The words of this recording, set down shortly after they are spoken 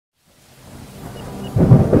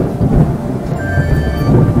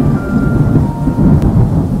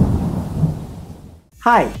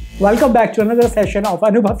Hi, welcome back to another session of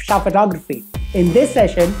Anubhavshaphotography. In this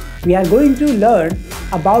session, we are going to learn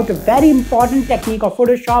about a very important technique of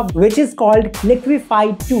Photoshop which is called Liquify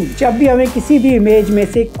Tool. जब भी हमें किसी भी image में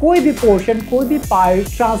से कोई भी portion, कोई भी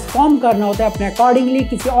पार्ट ट्रांसफॉर्म करना होता है अपने अकॉर्डिंगली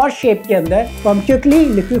किसी और शेप के अंदर, तो हम क्विकली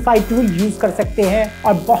Liquify Tool यूज कर सकते हैं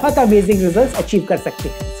और बहुत अमेजिंग रिजल्ट्स अचीव कर सकते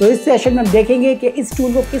हैं। तो इस सेशन में हम देखेंगे कि इस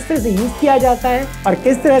टूल को किस तरह से यूज किया जाता है और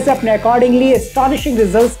किस तरह से अपने अकॉर्डिंगली एस्टॉनिशिंग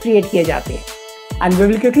रिजल्ट्स क्रिएट किए जाते हैं। And we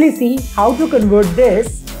will quickly see how to convert this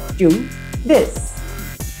to this.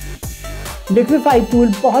 Liquify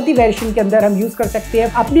tool बहुत ही वेरिएशन के अंदर हम यूज कर सकते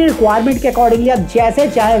हैं अपनी रिक्वायरमेंट के अकॉर्डिंगली। आप जैसे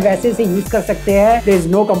चाहे वैसे से यूज कर सकते हैं। There is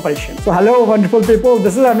no compulsion. So hello wonderful people,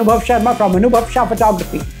 this is Anubhav Sharma from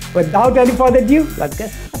anubhavshaphotography. Without any further ado, let's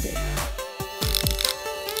get started.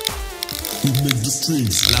 Make the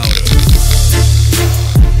streams louder.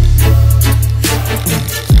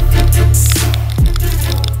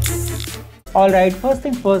 Alright, first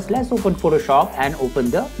thing first, let's open Photoshop and open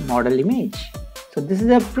the model image. So this is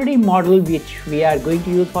a pretty model which we are going to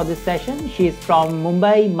use for this session. She is from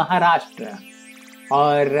Mumbai, Maharashtra.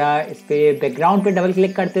 और इस पे background पे double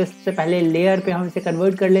click करते हैं उससे पहले layer पे हम इसे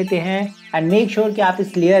कन्वर्ट कर लेते हैं एंड मेक श्योर कि आप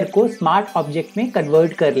इस लेयर को स्मार्ट ऑब्जेक्ट में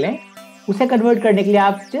कन्वर्ट कर लें। उसे कन्वर्ट करने के लिए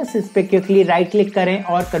आप जस्ट इस पे क्विकली राइट क्लिक करें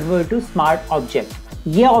और कन्वर्ट टू स्मार्ट ऑब्जेक्ट।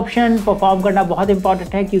 ये ऑप्शन परफॉर्म करना बहुत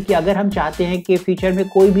इंपॉर्टेंट है क्योंकि अगर हम चाहते हैं कि फ्यूचर में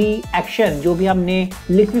कोई भी एक्शन जो भी हमने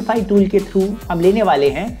लिक्विफाई टूल के थ्रू हम लेने वाले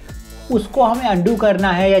हैं उसको हमें अंडू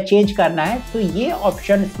करना है या चेंज करना है, तो ये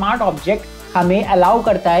ऑप्शन स्मार्ट ऑब्जेक्ट हमें अलाउ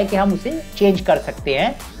करता है कि हम उसे चेंज कर सकते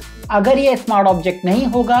हैं। अगर ये स्मार्ट ऑब्जेक्ट नहीं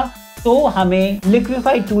होगा तो हमें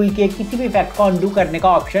लिक्विफाई टूल के किसी भी इफेक्ट को अंडू करने का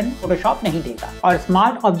ऑप्शन फोटोशॉप नहीं देगा। और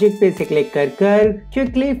स्मार्ट ऑब्जेक्ट पे से क्लिक कर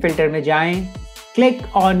क्विकली फिल्टर में जाएं,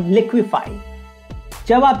 क्लिक ऑन लिक्विफाई।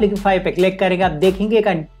 जब आप लिक्विफाई पे क्लिक करेंगे आप देखेंगे एक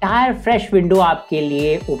एंटायर फ्रेश विंडो आपके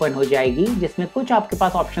लिए ओपन हो जाएगी जिसमें कुछ आपके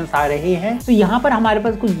पास ऑप्शंस आ रहे हैं। तो यहाँ पर हमारे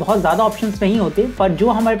पास कुछ बहुत ज्यादा ऑप्शंस नहीं होते, पर जो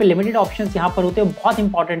हमारे पे लिमिटेड ऑप्शंस यहाँ पर होते हैं बहुत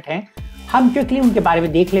इंपॉर्टेंट हैं। हम क्विकली उनके बारे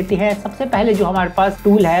में देख लेते हैं। सबसे पहले जो हमारे पास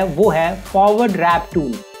टूल है वो है forward rap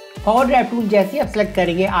tool. Forward rap tool जैसे ही आप सेलेक्ट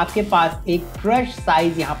करेंगे आपके पास एक ब्रश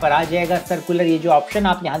साइज यहाँ पर आ जाएगा सर्कुलर, ये जो ऑप्शन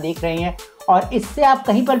आप यहाँ देख रहे हैं, और इससे आप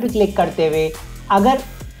कहीं पर भी क्लिक करते हुए अगर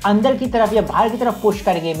अंदर की तरफ या बाहर की तरफ पुश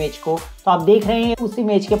करेंगे इमेज को तो आप देख रहे हैं उस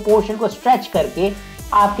इमेज के पोर्शन को स्ट्रेच करके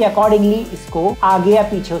आपके अकॉर्डिंगली इसको आगे या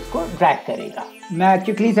पीछे उसको ड्रैग करेगा। मैं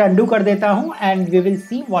क्विकली से अंडू कर देता हूं and we will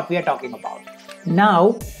see what we are talking about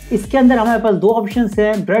now. इसके अंदर हमारे पास दो ऑप्शंस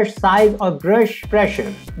हैं, ब्रश साइज और ब्रश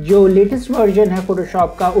प्रेशर। जो लेटेस्ट वर्जन है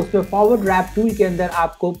फोटोशॉप का उसमें फॉरवर्ड रैप टूल के अंदर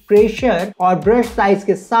आपको प्रेशर और ब्रश साइज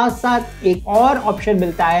के साथ साथ एक और ऑप्शन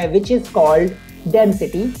मिलता है which is called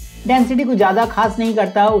density. Density को ज्यादा खास नहीं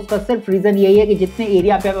करता, उसका सिर्फ रीजन यही है कि जितने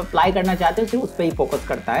एरिया पे आप अप्लाई करना चाहते हो सिर्फ उस पर ही फोकस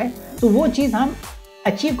करता है। तो वो चीज हम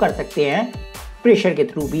अचीव कर सकते हैं प्रेशर के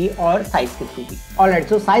थ्रू भी और साइज के थ्रू भी। ऑलराइट,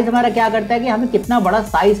 सो साइज हमारा क्या करता है कि हमें कितना बड़ा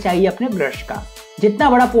साइज चाहिए अपने ब्रश का। जितना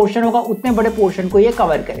बड़ा पोर्शन होगा उतने बड़े पोर्शन को ये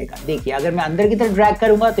कवर करेगा। देखिए अगर मैं अंदर की तरफ ड्रैग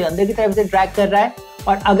करूंगा तो अंदर की तरफ से ड्रैग कर रहा है,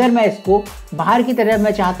 और अगर मैं इसको बाहर की तरफ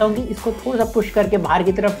मैं चाहता हूँ कि इसको थोड़ा सा पुश करके बाहर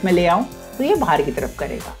की तरफ मैं ले आऊं तो ये बाहर की तरफ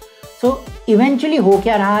करेगा। सो इवेंचुअली हो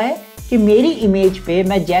क्या रहा है कि मेरी इमेज पे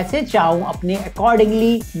मैं जैसे चाहूँ अपने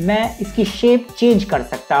अकॉर्डिंगली मैं इसकी शेप चेंज कर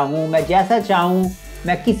सकता हूँ। मैं जैसा चाहूँ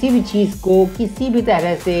मैं किसी भी चीज को किसी भी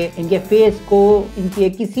तरह से इनके फेस को इनके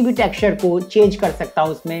किसी भी टेक्सचर को चेंज कर सकता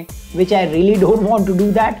हूँ उसमें, विच I really don't want to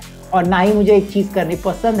do that. और ना ही मुझे एक चीज करनी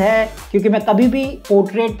पसंद है क्योंकि मैं कभी भी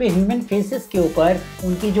पोर्ट्रेट पे ह्यूमन फेसेस के ऊपर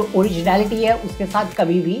उनकी जो ओरिजिनलिटी है उसके साथ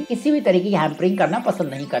कभी भी किसी भी तरीके की हैम्परिंग करना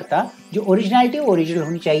पसंद नहीं करता। जो ओरिजिनलिटी ओरिजिनल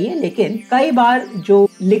होनी चाहिए, लेकिन कई बार जो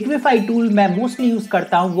लिक्विफाई टूल मैं मोस्टली यूज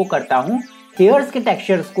करता हूँ वो करता हूँ हेयर्स के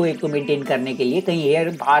टेक्सचर्स को एक तो मेंटेन करने के लिए। कहीं हेयर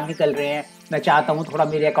बाहर निकल रहे हैं, मैं चाहता हूँ थोड़ा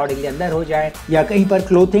मेरे अकॉर्डिंगली अंदर हो जाए, या कहीं पर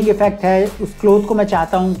क्लोथिंग इफेक्ट है उस क्लोथ को मैं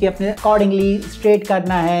चाहता हूँ कि अपने अकॉर्डिंगली स्ट्रेट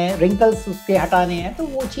करना है, रिंकल्स उसके हटाने हैं, तो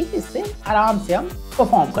वो चीज इससे आराम से हम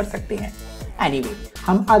परफॉर्म कर सकते हैं। एनीवे,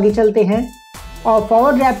 हम आगे चलते हैं। और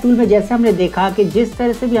फॉरवर्ड रैप टूल में जैसे हमने देखा कि जिस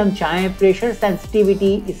तरह से भी हम चाहें प्रेशर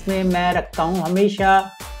सेंसिटिविटी इसमें मैं रखता हूँ,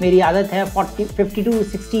 हमेशा मेरी आदत है 50 to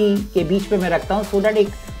 60 के बीच में मैं रखता हूँ, सो दैट एक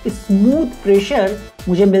स्मूथ प्रेशर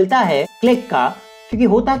मुझे मिलता है क्लिक का। क्योंकि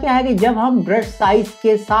होता क्या है कि जब हम ब्रश साइज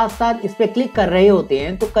के साथ साथ इस पे क्लिक कर रहे होते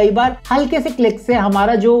हैं तो कई बार हल्के से क्लिक से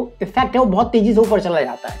हमारा जो इफेक्ट है वो बहुत तेजी से ऊपर चला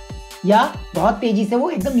जाता है या बहुत तेजी से वो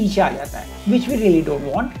एकदम नीचे आ जाता है, which we really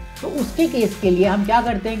don't want. तो उसके केस के लिए हम क्या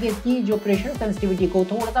करते हैं कि इसकी जो प्रेशर सेंसिटिविटी को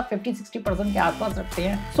थोड़ा सा 50-60% के आसपास रखते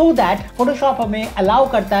हैं, सो दैट फोटोशॉप हमें अलाउ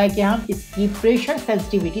करता है कि हम इसकी प्रेशर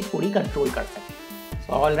सेंसिटिविटी थोड़ी कंट्रोल कर सकें।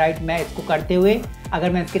 सो ऑलराइट, मैं इसको करते हुए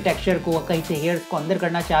अगर मैं इसके टेक्सचर को कहीं से हेयर्स को अंदर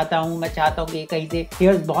करना चाहता हूँ, मैं चाहता हूँ कि कहीं से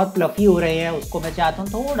हेयर्स बहुत फ्लफी हो रहे हैं, उसको मैं चाहता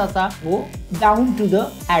हूँ थोड़ा सा वो डाउन टू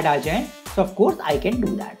द हेड आ जाए, so of course I can do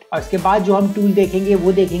that. और इसके बाद जो हम टूल देखेंगे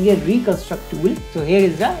वो देखेंगे reconstruct tool. So here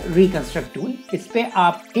is the reconstruct tool. इस पे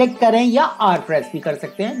आप क्लिक करें या R प्रेस भी कर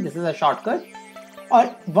सकते हैं. This is a shortcut. और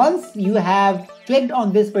once you have clicked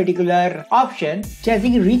on this particular option, जैसे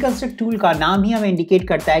कि रिकंस्ट्रक्ट टूल का नाम ही हमें इंडिकेट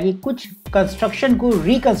करता है कि कुछ कंस्ट्रक्शन को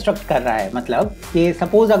रिकंस्ट्रक्ट कर रहा है. मतलब कि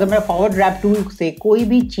सपोज अगर मैं फॉरवर्ड रैप टूल से कोई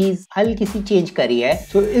भी चीज हल्की सी चेंज करी है,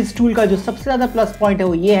 तो इस टूल का जो सबसे ज्यादा प्लस पॉइंट है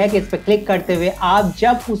वो ये है कि इस पे क्लिक करते हुए आप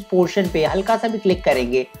जब उस पोर्शन पे हल्का सा भी क्लिक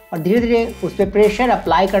करेंगे और धीरे धीरे उस पे प्रेशर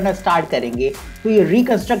अप्लाई करना स्टार्ट करेंगे, तो ये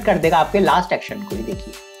रिकंस्ट्रक्ट कर देगा आपके लास्ट एक्शन को. ही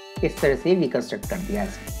देखिए इस तरह से रिकंस्ट्रक्ट कर दिया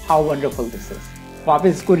इसने. How wonderful this is. वापस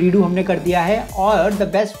इसको रीडू हमने कर दिया है. और the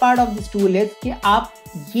best part of this tool is कि आप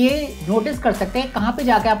ये नोटिस कर सकते हैं कहाँ पे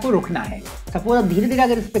जाके आपको रुकना है. सपोज आप धीरे धीरे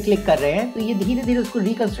अगर इस पे क्लिक कर रहे हैं तो ये धीरे धीरे उसको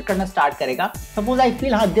रिकंस्ट्रक्ट करना स्टार्ट करेगा. सपोज आई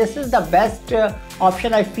फील हाँ this is the best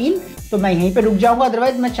option I feel, तो मैं यहीं पे रुक जाऊंगा.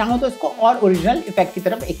 अदरवाइज मैं चाहूँ तो इसको और ओरिजिनल इफेक्ट की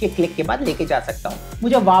तरफ एक एक क्लिक के बाद लेके जा सकता हूँ.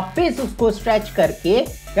 मुझे वापस उसको स्ट्रेच करके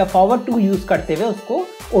या फॉरवर्ड टूल यूज करते हुए उसको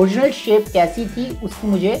ओरिजिनल शेप कैसी थी उसकी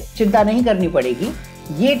मुझे चिंता नहीं करनी पड़ेगी.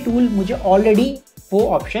 ये टूल मुझे ऑलरेडी वो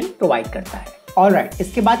ऑप्शन प्रोवाइड करता है. ऑलराइट,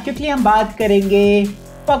 इसके बाद क्विकली हम बात करेंगे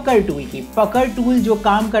पकड़ टूल की. पकड़ टूल जो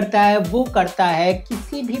काम करता है वो करता है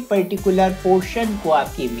किसी भी पर्टिकुलर पोर्शन को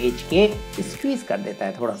आपकी इमेज के स्क्वीज कर देता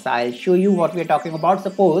है थोड़ा सा. I show you what we are talking about.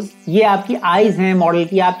 Suppose ये आपकी आईज हैं मॉडल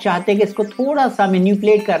की, आप चाहते हैं कि इसको थोड़ा सा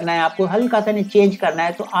मैनिपुलेट करना है, आपको हल्का सा चेंज करना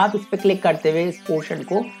है, तो आप इस पर क्लिक करते हुए इस पोर्शन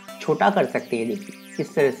को छोटा कर सकते हैं. देखिए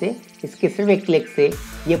इस तरह से इसके सिर्फ एक क्लिक से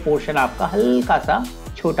ये पोर्शन आपका हल्का सा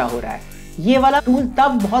छोटा हो रहा है. ये वाला टूल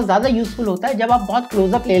तब बहुत ज्यादा यूजफुल होता है जब आप बहुत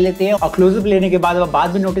क्लोजअप ले लेते हैं, और क्लोजअप लेने के बाद आप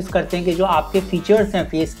बाद में नोटिस करते हैं कि जो आपके फीचर्स हैं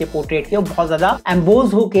फेस के पोर्ट्रेट के वो बहुत ज्यादा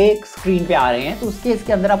एम्बोज होके स्क्रीन पे आ रहे हैं. तो उस केस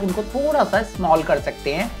के अंदर आप उनको थोड़ा सा स्मॉल कर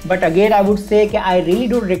सकते हैं. But again I would say कि आई रियली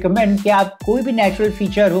डोंट रिकमेंड कि आप कोई भी नेचुरल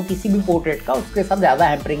फीचर हो किसी भी पोर्ट्रेट का उसके साथ ज्यादा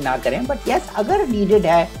हैम्परिंग ना करें. बट यस, अगर नीडेड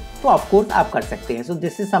है तो ऑफकोर्स आप कर सकते हैं. So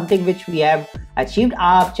this is something which we have achieved.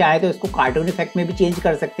 आप चाहे तो इसको कार्टून इफेक्ट में भी चेंज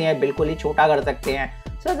कर सकते हैं, बिल्कुल ही छोटा कर सकते हैं.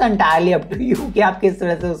 So it's entirely up to you कि आप किस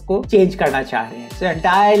तरह से उसको चेंज करना चाह रहे हैं. सो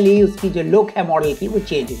एंटायरली उसकी जो लुक है मॉडल की वो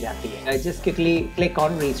चेंज हो जाती है. Just quickly click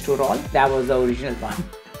on restore all. That was the original one.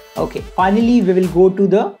 Okay, finally we will go to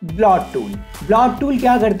the blot tool. Blot tool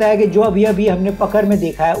क्या करता है कि जो अभी हमने पकड़ में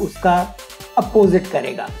देखा है उसका अपोजिट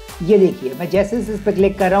करेगा. ये देखिए मैं जैसे इस पर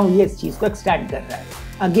क्लिक कर रहा हूँ ये इस चीज को एक्सटेंड कर रहा है.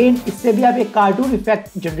 अगेन इससे भी आप एक कार्टून इफेक्ट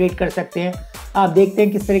जनरेट कर सकते हैं. आप देखते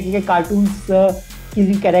हैं किस तरीके के कार्टून्स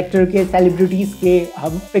किसी कैरेक्टर के, सेलिब्रिटीज के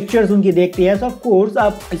हम पिक्चर्स उनकी देखते हैं. सो ऑफ कोर्स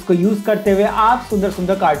आप इसको यूज करते हुए आप सुंदर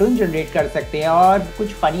सुंदर कार्टून जनरेट कर सकते हैं और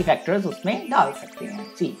कुछ फनी फैक्टर्स उसमें डाल सकते हैं.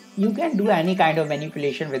 सी you can do any kind of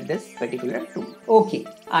manipulation with this particular tool. Okay,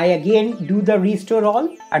 I again do the restore all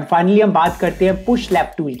and finally हम बात करते हैं push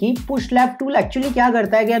left tool की. push left tool actually क्या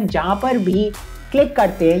करता है कि हम जहाँ पर भी क्लिक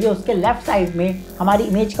करते हैं ये उसके लेफ्ट साइड में हमारी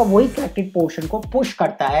इमेज का वही सिलेक्टेड पोर्शन को पुश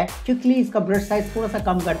करता है. क्विकली इसका ब्रश साइज थोड़ा सा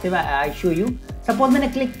कम करते हुए आई शो यू. सपोज मैंने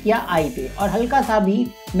क्लिक किया आई पे और हल्का सा भी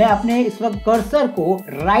मैं अपने इस वक्त कर्सर को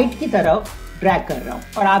राइट की तरफ ड्रैग कर रहा हूँ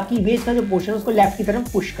और आपकी इमेज का जो पोर्शन है उसको लेफ्ट की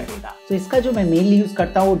तरफ पुश करेगा. तो इसका जो मैं मेनली यूज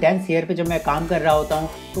करता हूँ डेंस हेयर पे जब मैं काम कर रहा होता हूँ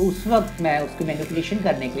तो उस वक्त मैं उसकी मैनिपुलेशन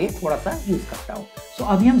करने के लिए थोड़ा सा यूज करता हूँ. तो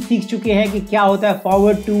अभी हम सीख चुके हैं कि क्या होता है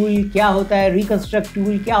फॉरवर्ड टूल, क्या होता है रिकंस्ट्रक्ट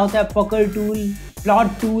टूल, क्या होता है पकड़ टूल, प्लॉट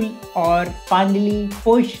टूल और फाइनली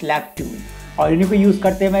पुश लेफ्ट टूल. और इन्हीं को यूज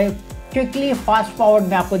करते हैं मैं क्विकली फास्ट फॉरवर्ड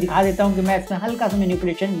में आपको दिखा देता हूँ कि मैं इसमें हल्का सा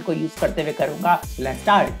मैनिपुलेशन इनको यूज करते हुए करूंगा. Let's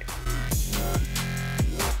start.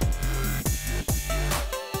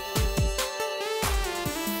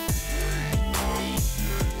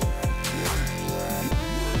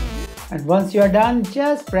 And once you are done,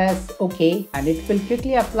 just press OK and it will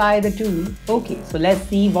quickly apply the tool. Okay, so let's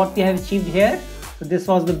see what we have achieved here. So this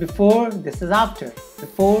was the before, this is after.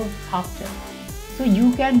 Before, after. So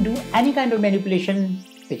you can do any kind of manipulation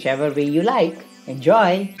whichever way you like.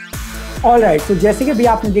 Enjoy! Alright, so जैसे कि अभी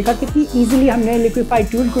आपने देखा कितनी easily हमने Liquify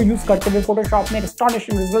tool को use करते हुए Photoshop में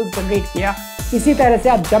astonishing results जनरेट किया. इसी तरह से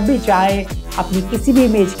आप जब भी चाहें अपनी किसी भी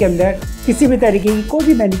इमेज के अंदर किसी भी तरीके की कोई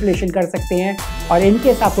भी मैनिपुलेशन कर सकते हैं. और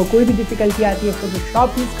इनकेस आपको कोई भी डिफिकल्टी आती है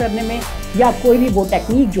फोटोशॉप यूज करने में या कोई भी वो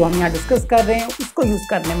टेक्निक जो हम यहाँ डिस्कस कर रहे हैं उसको यूज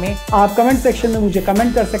करने में, आप कमेंट सेक्शन में मुझे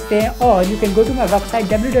कमेंट कर सकते हैं. और you can go to my website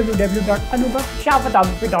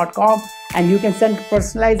www.anubhavshaphotography.com and you can send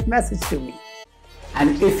personalized message to me. And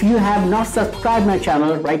if you have not subscribed my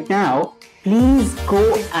channel right now, please go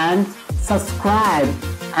and subscribe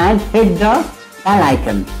and hit the bell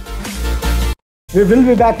icon. We will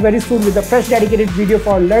be back very soon with a fresh dedicated video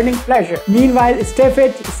for learning pleasure. Meanwhile, stay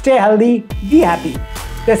fit, stay healthy, be happy.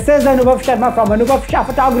 This is Anubhav Sharma from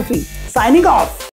Anubhavshaphotography, signing off.